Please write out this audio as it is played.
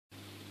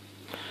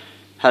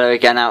Hello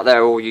again out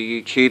there, all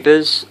you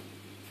YouTubers.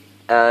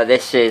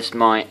 This is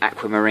my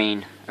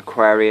Aquamarine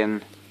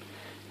aquarium.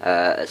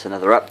 It's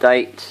another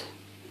update.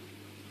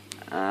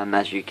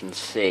 As you can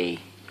see,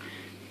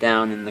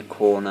 down in the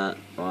corner,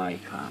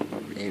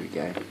 here we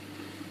go.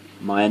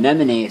 My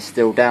anemone is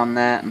still down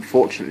there.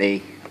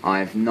 Unfortunately,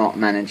 I've not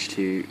managed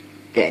to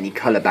get any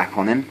colour back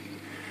on him,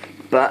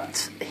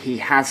 but he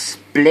has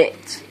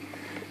split.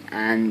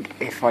 And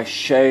if I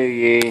show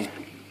you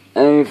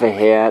over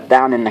here,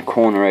 down in the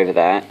corner over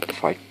there,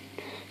 if I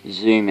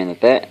zoom in a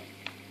bit,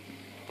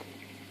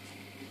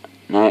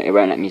 no, it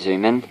won't let me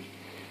zoom in.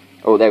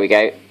 Oh, there we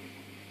go.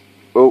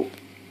 Oh,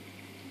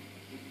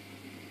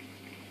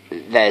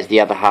 there's the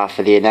other half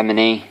of the anemone.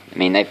 I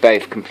mean, they've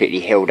both completely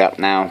healed up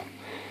now,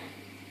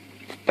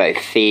 both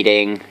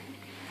feeding.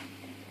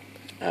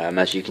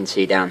 As you can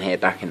see down here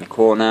back in the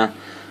corner,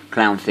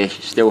 clownfish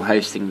is still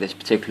hosting this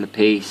particular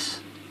piece.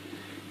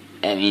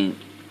 I mean,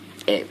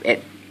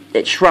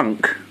 it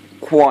shrunk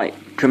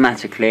quite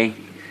dramatically,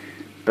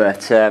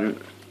 but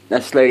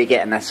they're slowly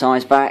getting their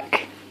size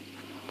back.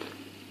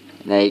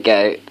 There you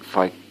go. If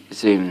I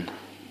zoom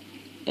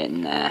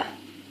in there,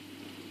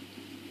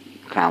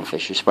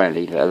 clownfish just won't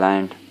leave it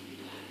alone.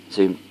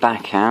 Zoom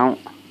back out.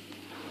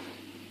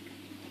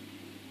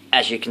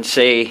 As you can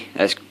see,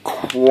 there's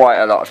quite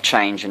a lot of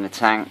change in the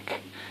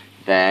tank.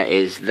 There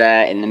is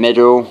there in the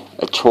middle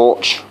a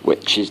torch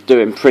which is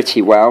doing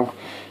pretty well.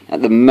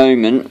 At the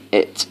moment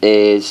it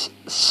is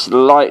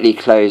slightly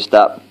closed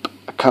up.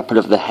 A couple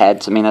of the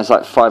heads, I mean there's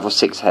like 5 or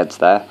 6 heads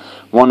there.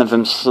 One of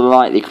them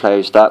slightly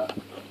closed up,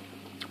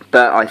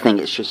 but I think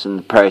it's just in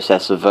the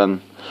process of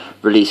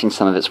releasing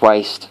some of its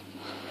waste.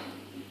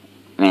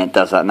 I mean it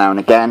does that now and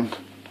again,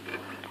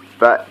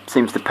 but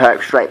seems to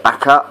perk straight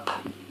back up.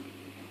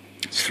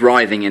 It's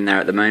thriving in there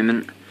at the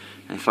moment.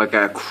 And if I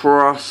go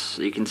across,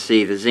 you can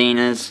see the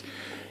xenas.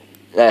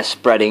 They're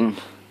spreading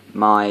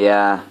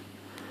my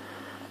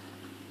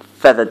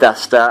feather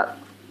duster.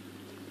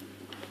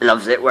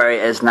 Loves it where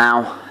it is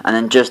now. And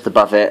then just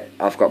above it,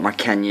 I've got my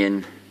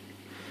Kenyan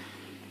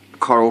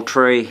coral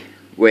tree,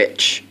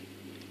 which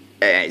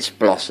it's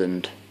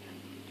blossomed.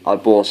 I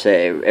bought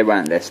it, it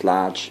weren't this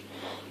large.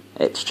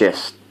 It's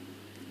just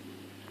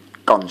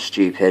gone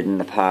stupid in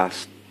the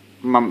past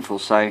month or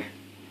so.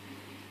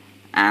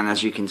 And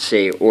as you can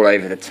see all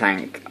over the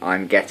tank,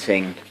 I'm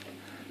getting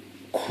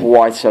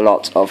quite a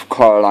lot of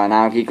coralline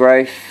algae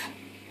growth,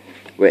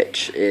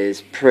 which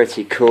is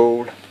pretty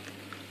cool.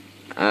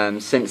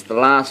 Since the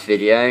last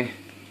video,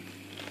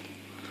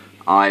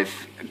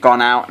 I've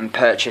gone out and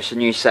purchased a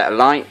new set of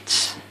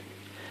lights,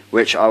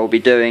 which I will be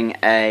doing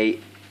a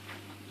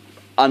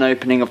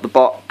unopening of the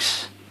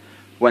box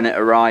when it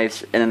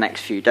arrives in the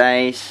next few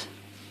days.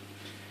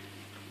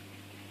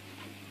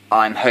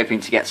 I'm hoping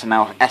to get some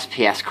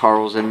SPS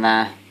corals in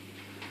there.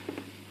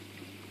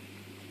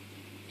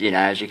 You know,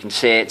 as you can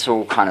see, it's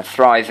all kind of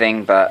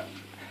thriving, but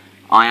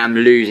I am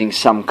losing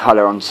some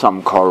colour on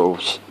some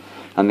corals.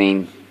 I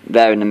mean,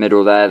 there in the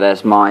middle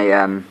there's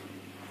my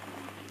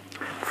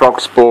frog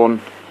spawn,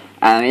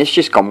 and it's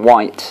just gone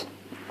white.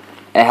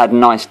 It had a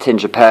nice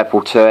tinge of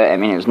purple to it. I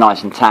mean, it was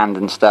nice and tanned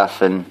and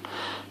stuff, and,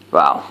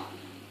 well,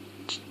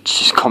 it's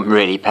just gone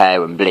really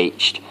pale and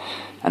bleached.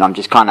 And I'm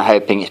just kind of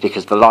hoping it's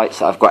because the lights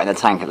that I've got in the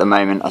tank at the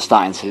moment are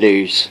starting to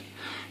lose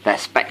their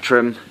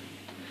spectrum.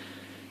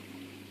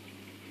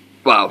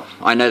 Well,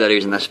 I know they're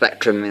losing their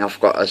spectrum. I mean, I've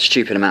got a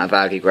stupid amount of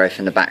algae growth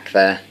in the back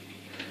there.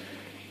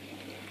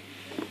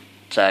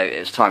 So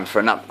it's time for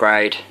an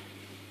upgrade.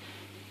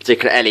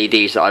 Particular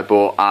LEDs that I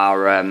bought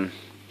are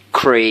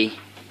Cree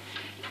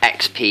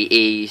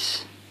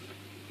XPEs.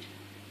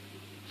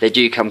 They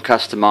do come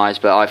customised,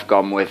 but I've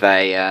gone with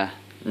a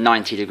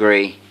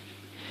 90-degree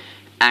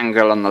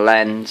angle on the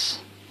lens,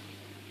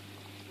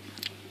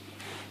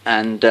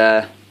 and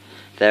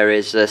there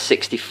is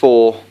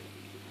 64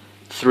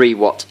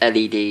 3-watt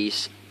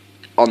LEDs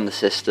on the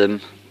system,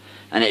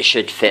 and it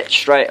should fit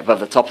straight above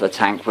the top of the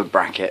tank with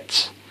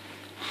brackets.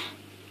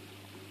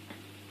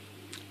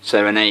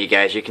 So and there you go.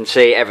 As you can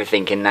see,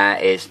 everything in there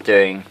is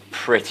doing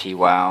pretty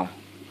well.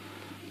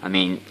 I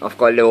mean, I've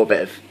got a little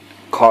bit of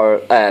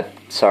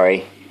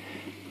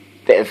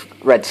bit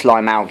of red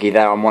slime algae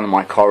there on one of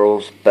my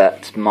corals,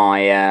 but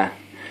my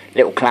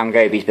little clown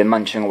goby's been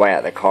munching away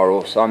at the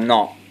coral, so I'm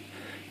not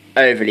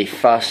overly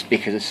fussed,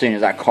 because as soon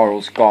as that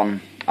coral's gone,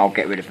 I'll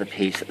get rid of the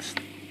piece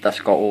that's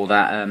got all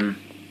that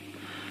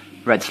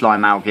red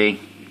slime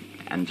algae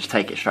and just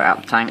take it straight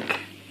out the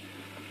tank,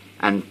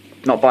 and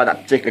not buy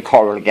that particular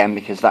coral again,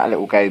 because that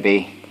little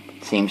goby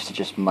seems to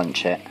just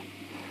munch it.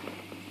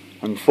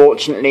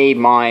 Unfortunately,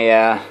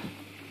 my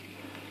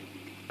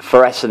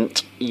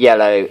fluorescent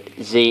yellow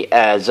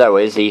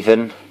zoas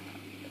even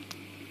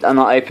are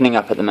not opening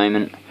up at the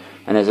moment.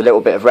 And there's a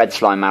little bit of red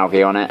slime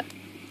algae on it.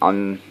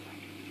 I'm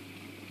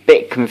a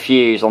bit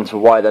confused onto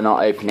why they're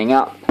not opening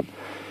up.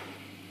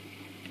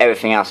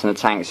 Everything else in the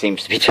tank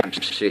seems to be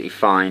absolutely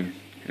fine.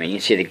 I mean, you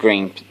see the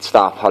green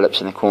star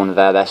polyps in the corner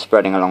there, they're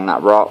spreading along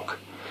that rock.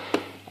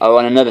 Oh,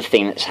 and another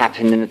thing that's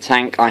happened in the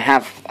tank, I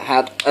have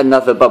had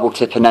another bubble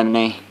tip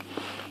anemone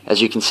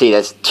as you can see,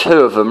 there's two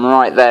of them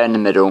right there in the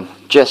middle.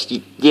 Just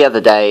the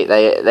other day,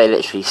 they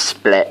literally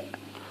split.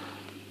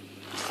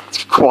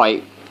 It's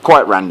quite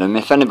random.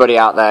 If anybody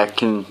out there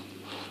can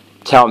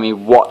tell me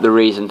what the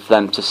reason for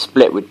them to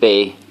split would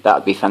be, that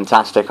would be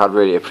fantastic. I'd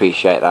really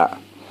appreciate that.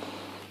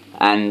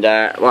 And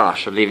well, I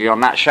shall leave you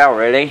on that shell,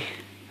 really.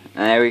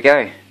 And there we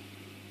go.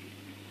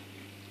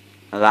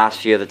 The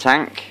last view of the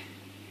tank.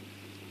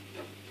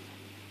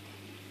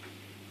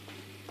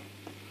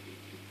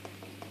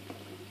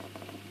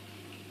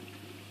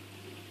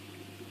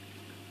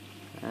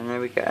 And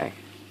there we go.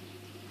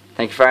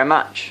 Thank you very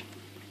much.